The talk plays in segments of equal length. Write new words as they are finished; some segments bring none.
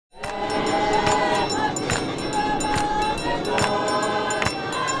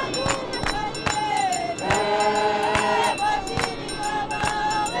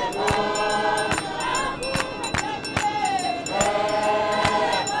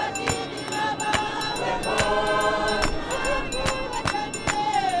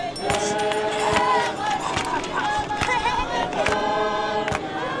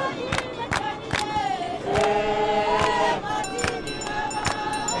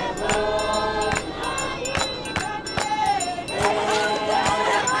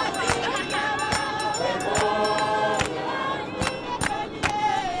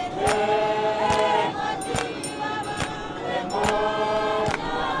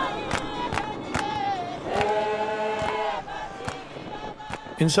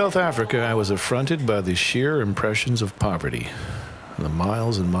In South Africa, I was affronted by the sheer impressions of poverty, the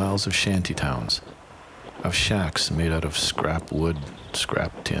miles and miles of shanty towns, of shacks made out of scrap wood,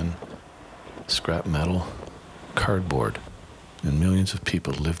 scrap tin, scrap metal, cardboard, and millions of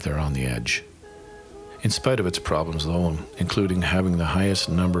people lived there on the edge. In spite of its problems, though, including having the highest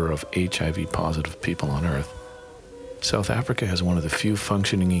number of HIV-positive people on Earth, South Africa has one of the few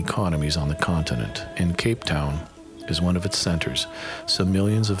functioning economies on the continent, and Cape Town is one of its centers, so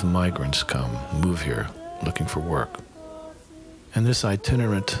millions of migrants move here, looking for work. And this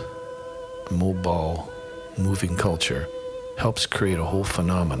itinerant, mobile, moving culture helps create a whole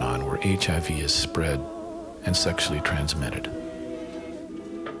phenomenon where HIV is spread and sexually transmitted.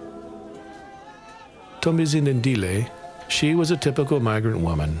 Tombizindile, she was a typical migrant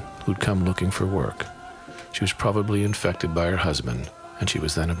woman who'd come looking for work. She was probably infected by her husband, and she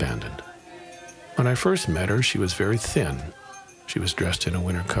was then abandoned. When I first met her, she was very thin. She was dressed in a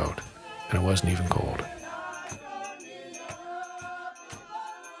winter coat, and it wasn't even cold.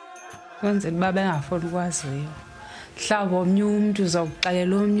 Kwenzela uba bengafuni ukwaziyo. Mhlawumbi omnye umntu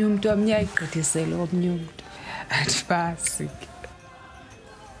uzawuxelela omnye umntu omnye ayigqithisele omnye umntu. Andibasi ke.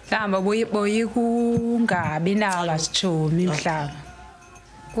 Mhlawumbi boyika ungabi nawo lasitshomi mhlawumbi.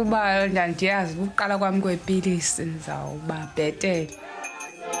 Kuba ndandiyazi ukuqala kwami kwepilisi ndizawuba bhetele.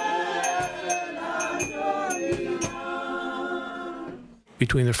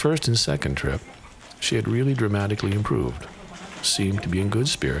 Between the first and second trip, she had really dramatically improved, seemed to be in good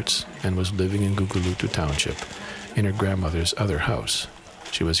spirits, and was living in Gugulutu Township in her grandmother's other house.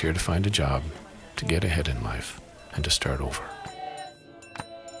 She was here to find a job, to get ahead in life, and to start over.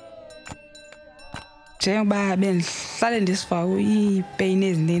 Njengoba bendihlale ndisifaka iipeyini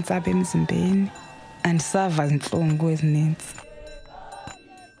ezinintsi apha emzimbeni, andisava zintlungu ezinintsi.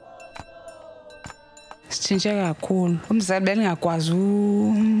 Sitshintshe kakhulu. Umzekelo bendingakwazi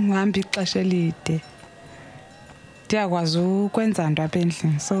uhamba ixesha elide. Ndiyakwazi ukwenza nto apha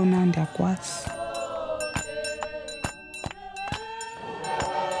endlini, so now ndiyakwazi.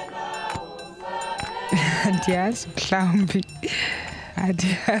 Andiyazi mhlawumbi.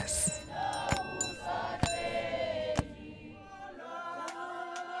 Andiyazi.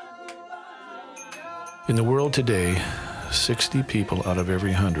 In the world today, 60 people out of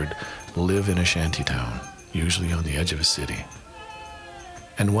every 100 live in a shanty town, usually on the edge of a city.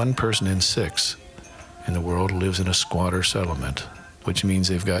 And 1 person in 6 in the world lives in a squatter settlement, which means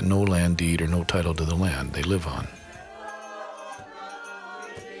they've got no land deed or no title to the land they live on.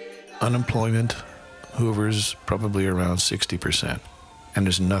 Unemployment hovers probably around 60%, and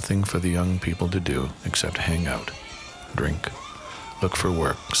there's nothing for the young people to do except hang out, drink, look for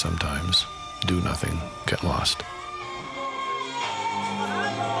work sometimes, do nothing, get lost.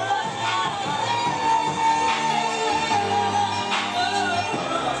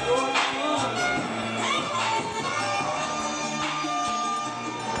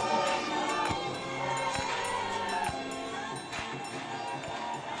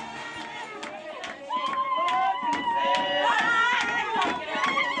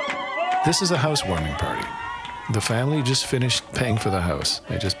 This is a housewarming party. The family just finished paying for the house.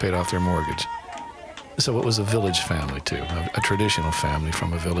 They just paid off their mortgage. So it was a village family too, a traditional family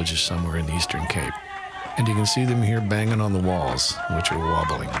from a village somewhere in the Eastern Cape. And you can see them here banging on the walls, which are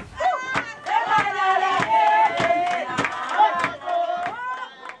wobbling.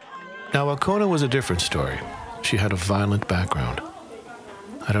 Now, Akona was a different story. She had a violent background.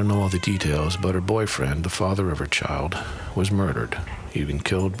 I don't know all the details, but her boyfriend, the father of her child, was murdered. He'd been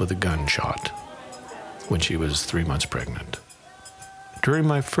killed with a gunshot when she was 3 months pregnant. During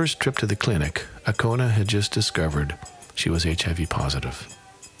my first trip to the clinic, Akona had just discovered she was HIV positive.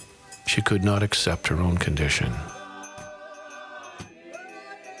 She could not accept her own condition.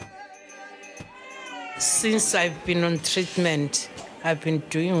 Since I've been on treatment, I've been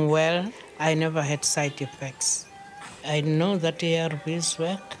doing well. I never had side effects. I know that ARVs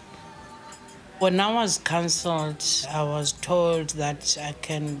work. When I was cancelled, I was told that I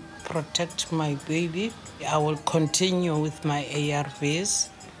can protect my baby. I will continue with my ARVs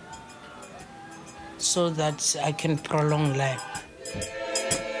so that I can prolong life.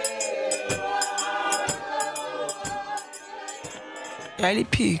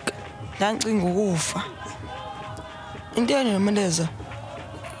 Yaliphika ndancinga ukufa. Into endimenza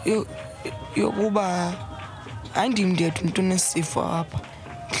yokuba andim ndedwa umuntu onesifo apha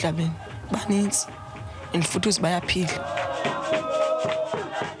emhlabeni. Banintsi and futhi bayaphila.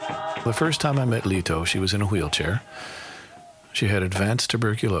 The first time I met Lito, she was in a wheelchair. She had advanced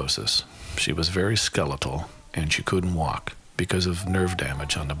tuberculosis. She was very skeletal, and she couldn't walk because of nerve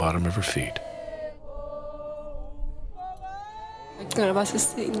damage on the bottom of her feet. Ngaba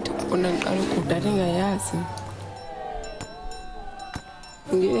sesinto khona ngiqala ukuguda ndingayazi.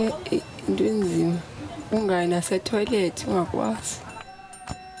 Into enzima ungayi nasetoilet ungakwazi.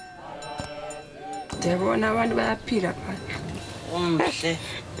 Ndiyabona abantu bayaphila phandle. Umhle.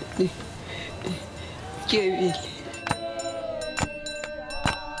 Tyebile.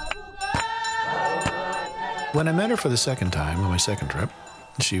 When I met her for the second time on my second trip,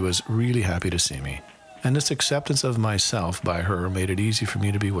 she was really happy to see me. And this acceptance of myself by her made it easy for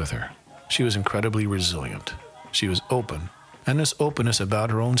me to be with her. She was incredibly resilient. She was open, and this openness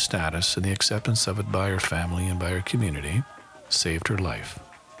about her own status and the acceptance of it by her family and by her community saved her life.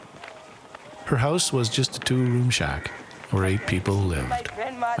 Her house was just a 2-room shack where 8 people lived.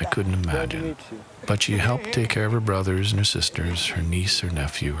 I couldn't imagine. But she helped take care of her brothers and her sisters, her niece, her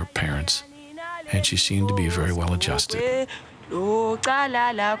nephew, her parents, and she seemed to be very well adjusted.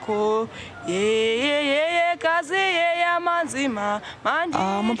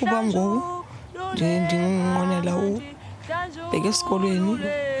 Amaphuba ngoku ndinqwenela ubheka esikolweni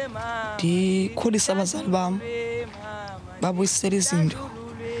ndikhulise abazali bam babuyisele izinto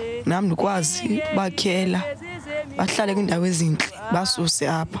nam ndikwazi bakhela bahlale kwiindawo ezintle basuse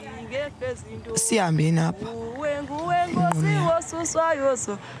apha sihambeni apha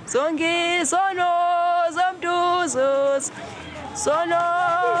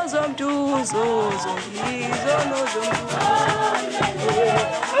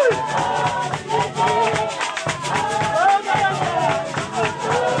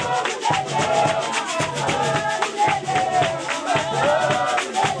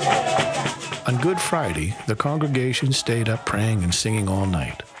On Good Friday, the congregation stayed up praying and singing all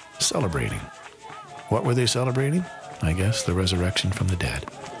night, celebrating. What were they celebrating? I guess the resurrection from the dead.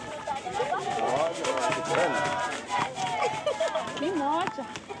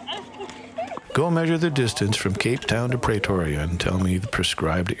 Go measure the distance from Cape Town to Pretoria and tell me the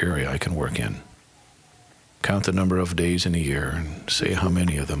prescribed area I can work in. Count the number of days in a year and say how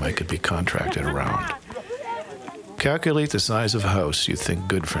many of them I could be contracted around. Calculate the size of a house you think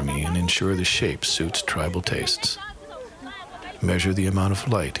good for me and ensure the shape suits tribal tastes. Measure the amount of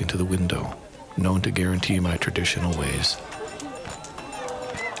light into the window, known to guarantee my traditional ways.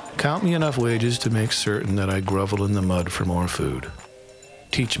 Count me enough wages to make certain that I grovel in the mud for more food.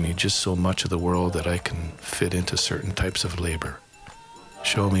 Teach me just so much of the world that I can fit into certain types of labor.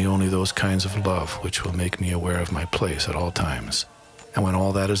 Show me only those kinds of love which will make me aware of my place at all times. And when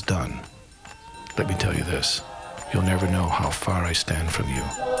all that is done, let me tell you this, you'll never know how far I stand from you.